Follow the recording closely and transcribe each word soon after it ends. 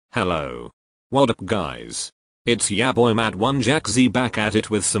Hello. What up guys? It's ya boy Mad1JackZ back at it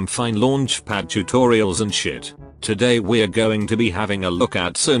with some fine Launchpad tutorials and shit. Today we're going to be having a look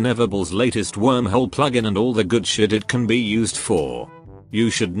at Soneverble's latest Wormhole plugin and all the good shit it can be used for. You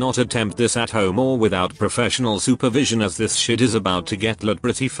should not attempt this at home or without professional supervision, as this shit is about to get lit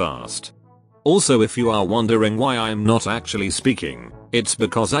pretty fast. Also, if you are wondering why I'm not actually speaking, it's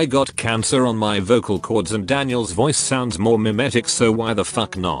because I got cancer on my vocal cords and Daniel's voice sounds more mimetic, so why the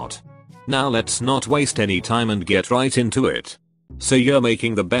fuck not? Now let's not waste any time and get right into it. So you're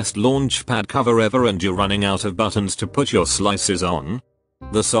making the best Launchpad cover ever and you're running out of buttons to put your slices on?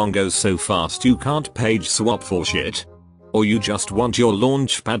 The song goes so fast you can't page swap for shit? Or you just want your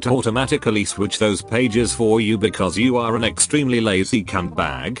Launchpad to automatically switch those pages for you because you are an extremely lazy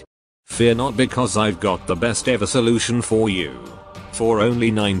cuntbag? Fear not, because I've got the best ever solution for you. For only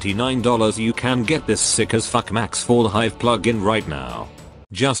 $99 you can get this sick as fuck Max Fall Hive plugin right now.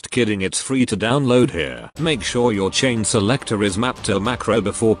 Just kidding, it's free to download here. Make sure your chain selector is mapped to a macro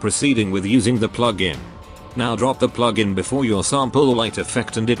before proceeding with using the plugin. Now drop the plugin before your sample light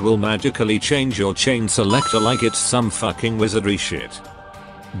effect and it will magically change your chain selector like it's some fucking wizardry shit.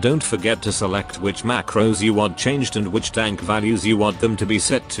 Don't forget to select which macros you want changed and which dank values you want them to be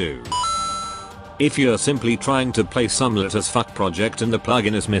set to. If you're simply trying to play some lit as fuck project and the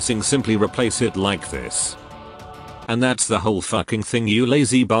plugin is missing, simply replace it like this. And that's the whole fucking thing, you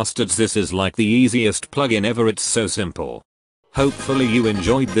lazy bastards. This is like the easiest plugin ever, it's so simple. Hopefully you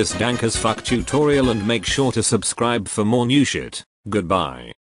enjoyed this dank as fuck tutorial and make sure to subscribe for more new shit. Goodbye.